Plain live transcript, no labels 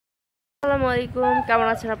আসসালামু আলাইকুম, কেমন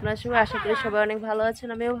আছেন আপনারা সবাই? আশা করি সবাই অনেক ভালো আছেন।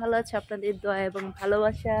 আমিও ভালো আছি আপনাদের দোয়া এবং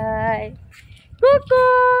ভালোবাসায়। কোকো,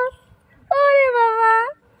 ওরে বাবা,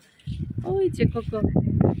 ওই যে কোকো।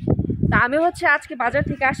 তা আমি আজকে বাজার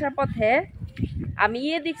থেকে আসার পথে আমি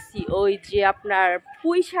দেখছি, ওই যে আপনার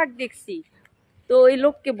পুঁই শাক দেখছি। তো ওই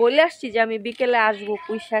লোককে বলে আসছি যে আমি বিকেলে আসবো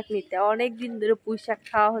পুঁই শাক নিতে। অনেক দিন ধরে পুঁই শাক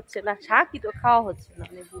খাওয়া হচ্ছে না, শাকই তো খাওয়া হচ্ছে না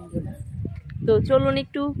অনেক দিন ধরে। তো চলুন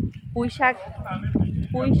একটু পুঁই শাক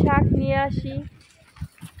নিয়ে আসি,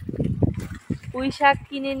 পুঁই শাক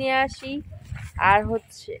কিনে নিয়ে আসি। আর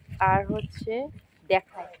হচ্ছে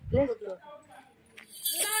দেখাই।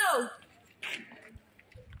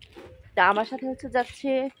 তা আমার সাথে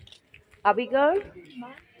যাচ্ছে আবিগার।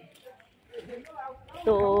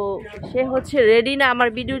 তো সে রেডি না আমার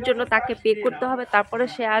ভিডিওর জন্য, তাকে পে করতে হবে, তারপরে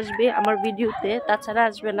সে আসবে আমার ভিডিওতে, তাছাড়া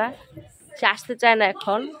আসবে না। সে আসতে চায় না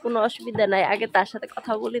এখন, কোনো অসুবিধা নাই, আগে তার সাথে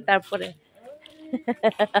কথা বলি তারপরে।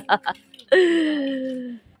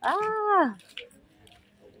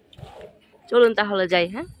 চলুন তাহলে যাই।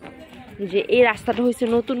 হ্যাঁ, যে এই রাস্তাটা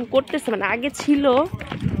নতুন করতেছে, মানে আগে ছিল,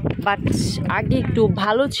 বাট আগে একটু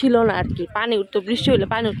ভালো ছিল না আর কি। পানি উঠতো, বৃষ্টি হলে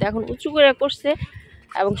পানি উঠতো, এখন উঁচু করে করছে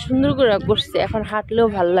এবং সুন্দর করে করছে। এখন হাঁটলেও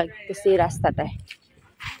ভালো লাগতেছে এই রাস্তাটায়,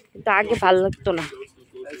 কিন্তু আগে ভালো লাগতো না।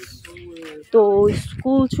 তো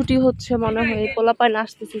স্কুল ছুটি হচ্ছে মনে হয়, পোলাপাইন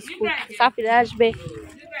আসতেছে স্কুল, সাফিরা আসবে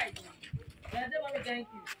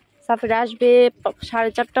 4:30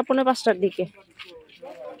 5:45 দিকে।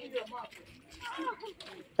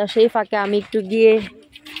 তা সেই ফাঁকে আমি একটু গিয়ে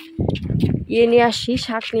নিয়ে আসি,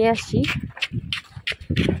 শাক নিয়ে আসি।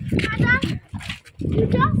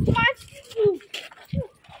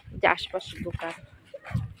 আশপাশের দোকান,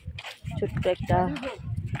 ছোট্ট একটা,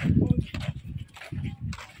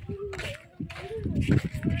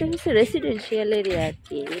 এটা হচ্ছে রেসিডেন্সিয়াল এরিয়া আর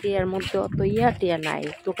কি। এরিয়ার মধ্যে অত টিয়া নাই,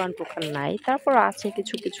 দোকান টোকান নাই, তারপর আছে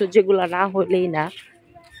কিছু কিছু যেগুলা না হলেই না।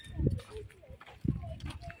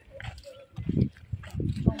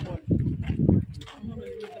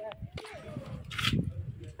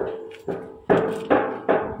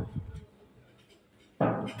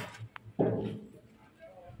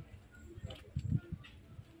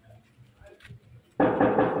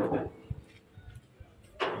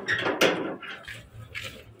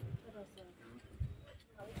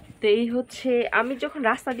 তো এই আমি যখন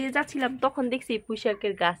রাস্তা দিয়ে যাচ্ছিলাম তখন দেখছি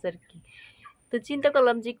পুঁইশাকের গাছ আর কি। তো চিন্তা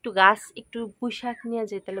করলাম যে একটু পুঁইশাক নিয়ে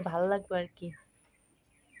যাই, তাহলে ভালো লাগবে আর কি।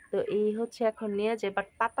 তো এই এখন নিয়ে যাই, বাট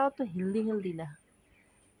পাতাও তো হেলদি না।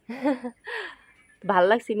 ভাল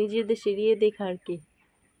লাগছে নিজের দেশে দেখা আর কি।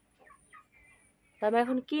 তবে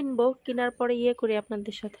এখন কিনবো, কেনার পরে করি,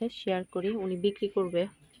 আপনাদের সাথে শেয়ার করি, উনি বিক্রি করবে।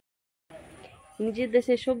 নিজের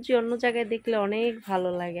দেশের সবজি অন্য জায়গায় দেখলে অনেক ভালো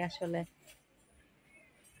লাগে আসলে,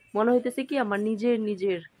 মনে হইতেছে কি আমার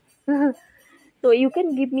নিজের। তো you can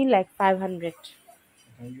give me like 500,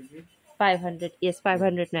 yes,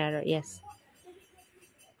 500 naira, yes.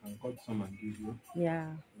 I'll cut some and give you. Yeah.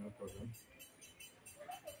 No problem.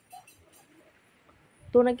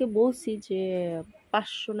 তো ওনাকে বলছি যে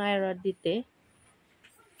 500 নাইরা দিতে।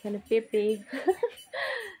 এখানে পেঁপে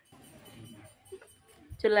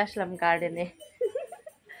চলে আসলাম গার্ডেনে।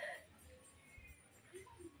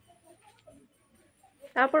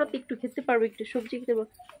 তারপর তো একটু খেতে পারবো, একটু সবজি খেতে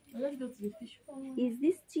পারবো। Is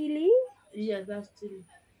this chili? Yes, that's chili.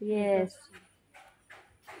 Yes,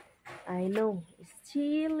 I know it's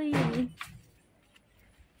chili.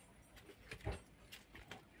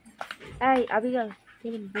 Hey, Abigail,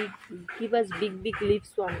 give us big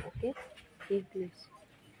leaves one, okay? Big leaves.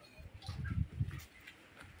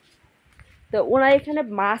 তো ওরা এখানে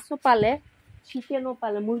মাছও পালে, চিকেনও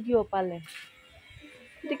পালে, মুরগিও পালে।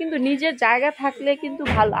 এটা কিন্তু নিজের জায়গা থাকলে কিন্তু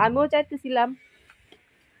ভালো। আমিও চাইতেছিলাম।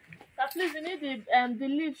 At least you need the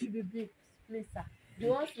leaf should be big, please, sir. The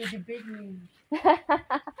ones with the big leaves.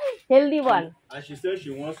 Healthy one. And she said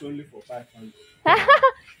she wants only for 500.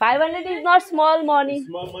 500 is not small money. It's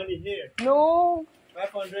small money here. No.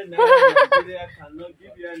 500 naira in Nigeria cannot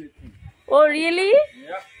give you anything. Oh, really?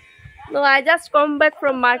 Yeah. No, I just come back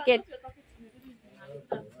from market.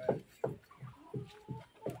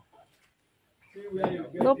 See where you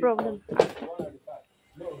get No it. problem.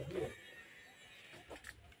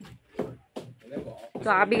 তো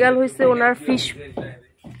আবিগাল হইছে ওনার fish.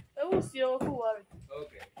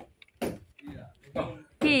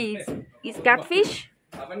 কি is catfish?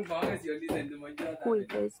 Wait,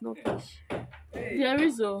 there is no fish. There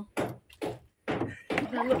is a.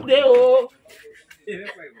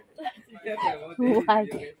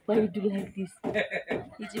 Why you do like this?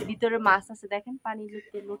 এই যে ভিতরে মাছ আছে দেখেন, পানি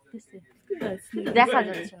লড়তেছে, দেখা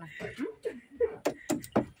যাচ্ছে না।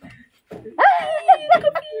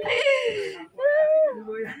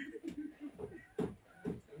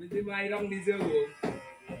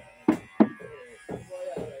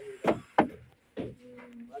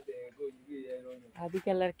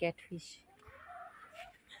 Abigail catfish.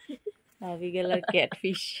 Abigail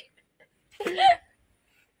catfish.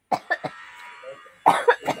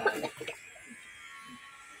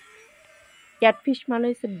 Catfish মানে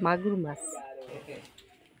হচ্ছে মাগুর মাছ।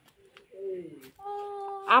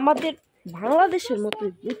 আমাদের বাংলাদেশের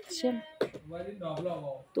মতোই, বুঝছেন?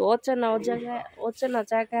 তো অচেনা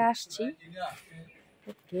জায়গায় আসছি।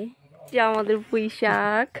 ওকে, আমাদের পুঁই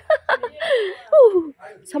শাক।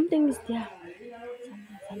 Something is there.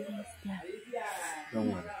 Something is there. Don't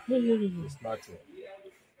worry. Hey. It's not true.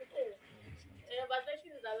 But that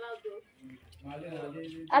shit is allowed though.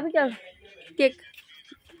 Abigail, take.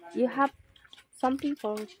 You have something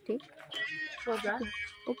for take? For that?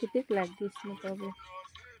 Okay, take like this, no problem.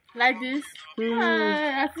 Like this?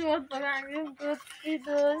 I see what for goat feed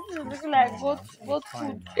us. It's looking like goat food.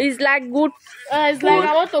 It's like good. It's like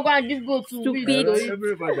I want to go and give goat to Stupid. feed.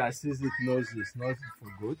 Everybody that sees it knows it's not for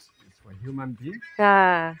goats, it's for human beings.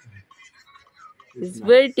 Ah, it's nice,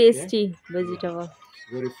 very yeah? tasty vegetable.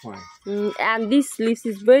 Very fine. And this leaves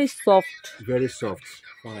is very soft. Very soft.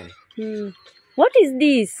 Fine. What is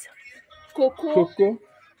this? Cocoa. Cocoa?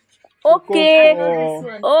 Okay.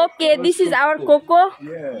 Oh. Okay, this is our cocoa.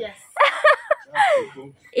 Yeah. Yes.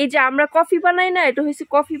 এই যে আমরা coffee বানাই না, এটা হচ্ছে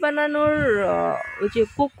coffee বানানোর ওই যে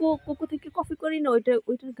কোকো থেকে কফি করি না,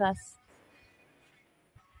 ওইটার গাছ।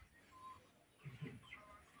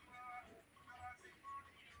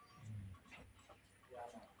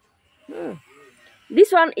 This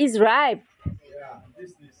one is ripe. Yeah,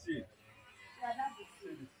 this is seed.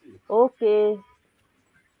 Okay.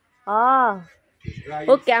 Ah. Dry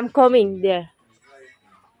Okay, I'm coming there.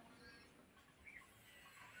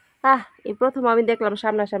 এই প্রথম আমি দেখলাম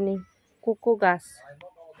সামনাসামনি কোকো গাছ।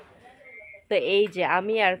 তো এই যে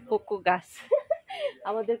আমি আর কোকো গাছ।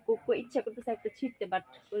 আমাদের কোকো ইচ্ছা করতেছে একটা ছিঁড়তে, বাট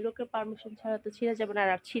ওই লোকের পারমিশন ছাড়া তো ছিঁড়া যাবে না,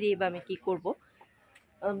 আর ছিঁড়েই বা আমি কি করবো,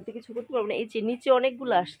 আমি তো কিছু করতে পারবো না। এই যে নিচে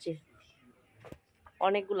অনেকগুলো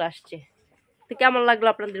আসছে, তো কেমন লাগলো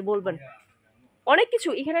আপনাদের বলবেন। অনেক কিছু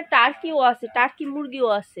এখানে, টার্কিও আছে, টার্কি মুরগিও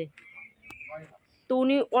আছে। তো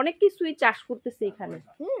উনি অনেক কিছুই চাষ করতেছে এখানে।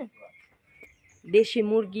 দেশি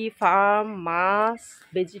মুরগি farm, much,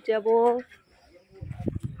 vegetable.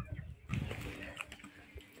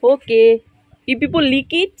 Okay, you people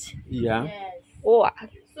lick it? Yeah. Yes. Oh,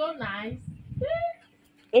 So nice.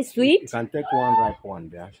 it's sweet. You can take one ripe one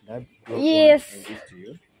there. Should I drop Yes. one and give to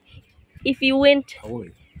you? If you went, I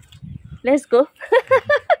will. let's go.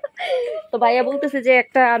 তো ভাইয়া বলতেছে যে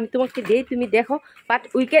একটা আমি তোমাকে দেই, তুমি দেখো, but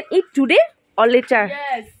we can eat today or later?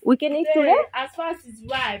 Yes. We can eat today? As far as it's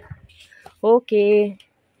ripe. Okay.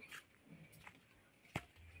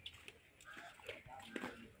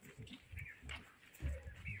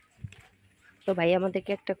 তো ভাই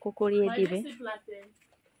আমাদেরকে একটা কোকরিয়ে Why দিবে। you see plantain?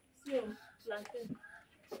 See, plantain.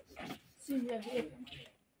 See here.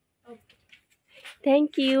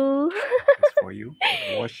 Thank you. It's for you.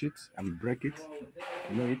 Wash it and break it.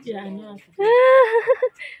 You know it? Yeah, I know.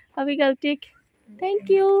 Abigail, take. Thank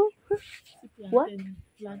you. What?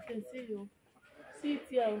 Plantain, see you. See it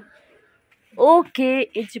here. ওকে,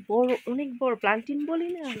 এই যে বড়, অনেক বড় প্লান্টিন বলি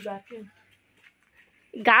না, Sugarcane.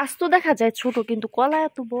 গাছ তো দেখা যায় ছোট, কিন্তু কলা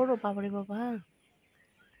এত বড়, বাবারে বাবা।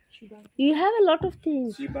 Sugar. You have a lot of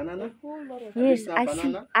things. See banana? A whole lot of Yes, that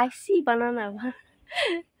banana? I see banana. a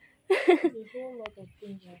whole lot of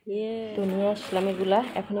things. তো নিয়ে আসলাম এগুলা,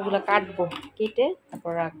 এখন এগুলা কাটবো, কেটে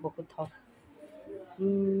তারপর রাখবো কোথাও।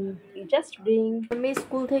 Just bring. আমি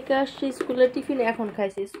স্কুল থেকে আসছি, স্কুলের টিফিন এখন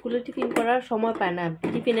খাইছি। স্কুলে টিফিন করার সময় পায় না,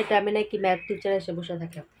 টিফিনের টাইমে নাকি ম্যাথ টিচার এসে বসে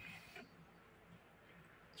থাকে।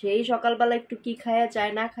 সেই সকালবেলা একটু কি খায়া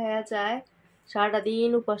যায় না খায়া যায়, সারাটা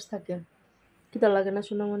দিন উপাস থাকে। খিদা লাগে না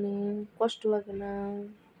শোনা, মানে কষ্ট লাগে না?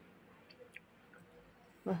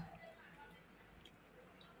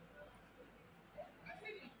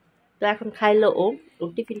 তো এখন খাইলো ও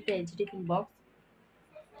টিফিন পেয়েছে, টিফিন বক্স।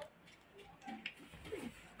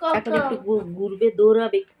 এখন একটু ঘুরবে,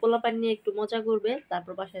 দৌড়াবে, একটু পোলাপান নিয়ে একটু মজা করবে,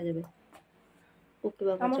 তারপর বাসায় যাবে। ওকে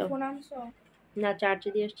বাবা, না চার্জে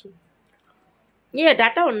দিয়ে আসছি।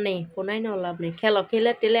 ডাটা অন নেই, ফোনাই না লাভ নেই।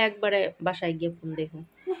 খেলে টেলে একবারে বাসায় গিয়ে ফোন দেখো।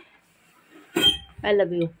 I love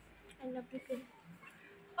you.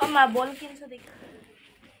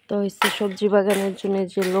 তো হচ্ছে সবজি বাগানের জন্য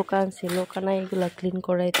যে লোক আনছে, লোকানা এগুলা clean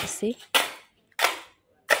করাইতেছি।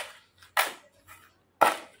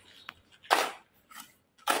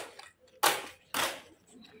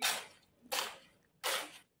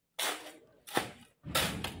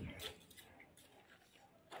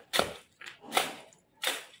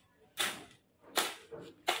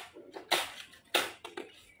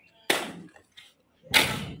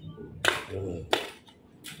 No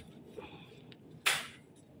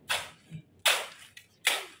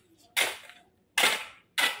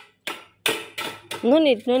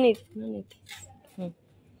need, no need, no need.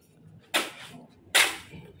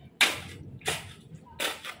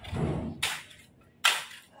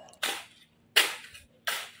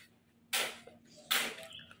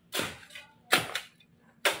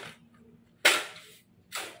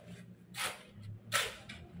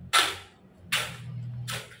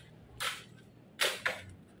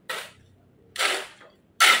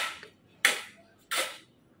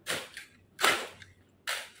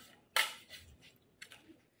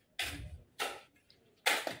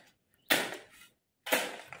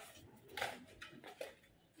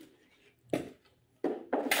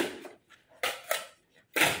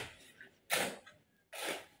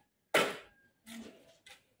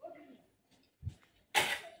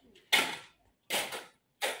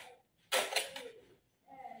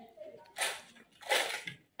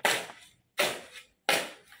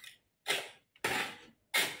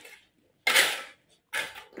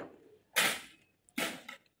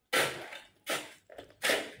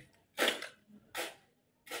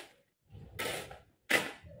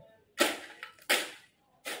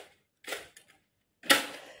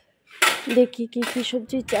 দেখি কি কি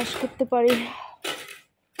সবজি চাষ করতে পারি।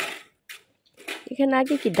 এখানে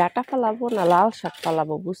আগে কি ডাটা ফালাবো না লাল শাক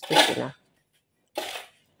ফালাবো বুঝতেছি না।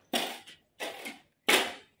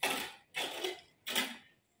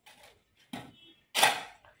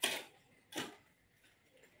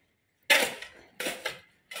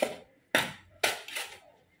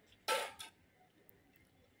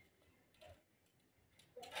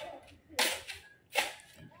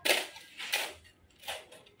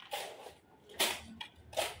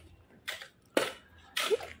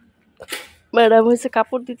 ম্যাডাম হয়েছে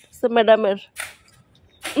কাপড় দিতেছে ম্যাডামের।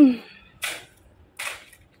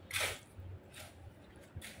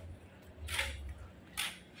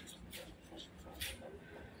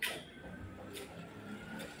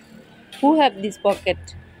 Who have this pocket?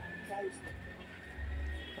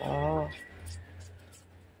 Oh.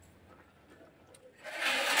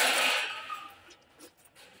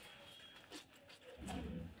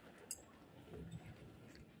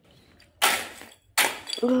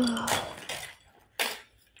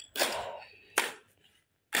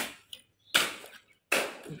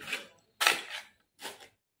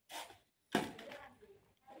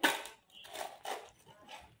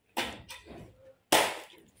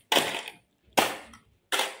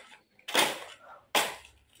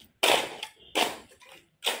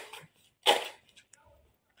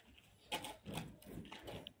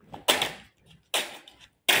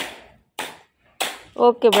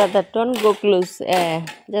 Okay, brother, don't go close.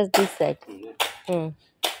 Just this side.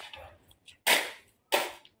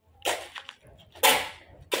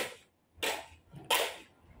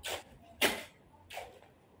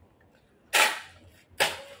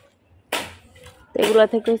 এগুলা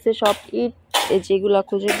থেকে হচ্ছে সব ইট যেগুলা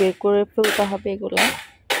খুঁজে বের করে ফেলতে হবে, এগুলা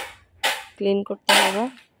ক্লিন করতে হবে।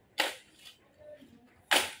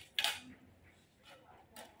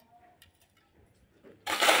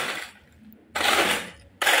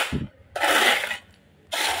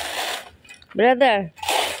 Brother,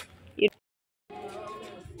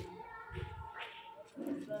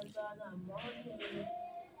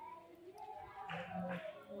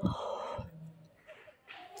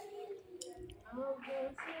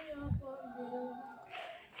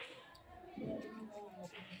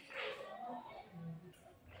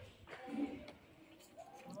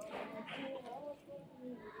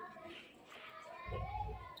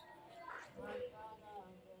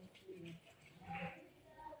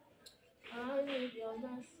 I need your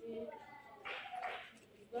mercy.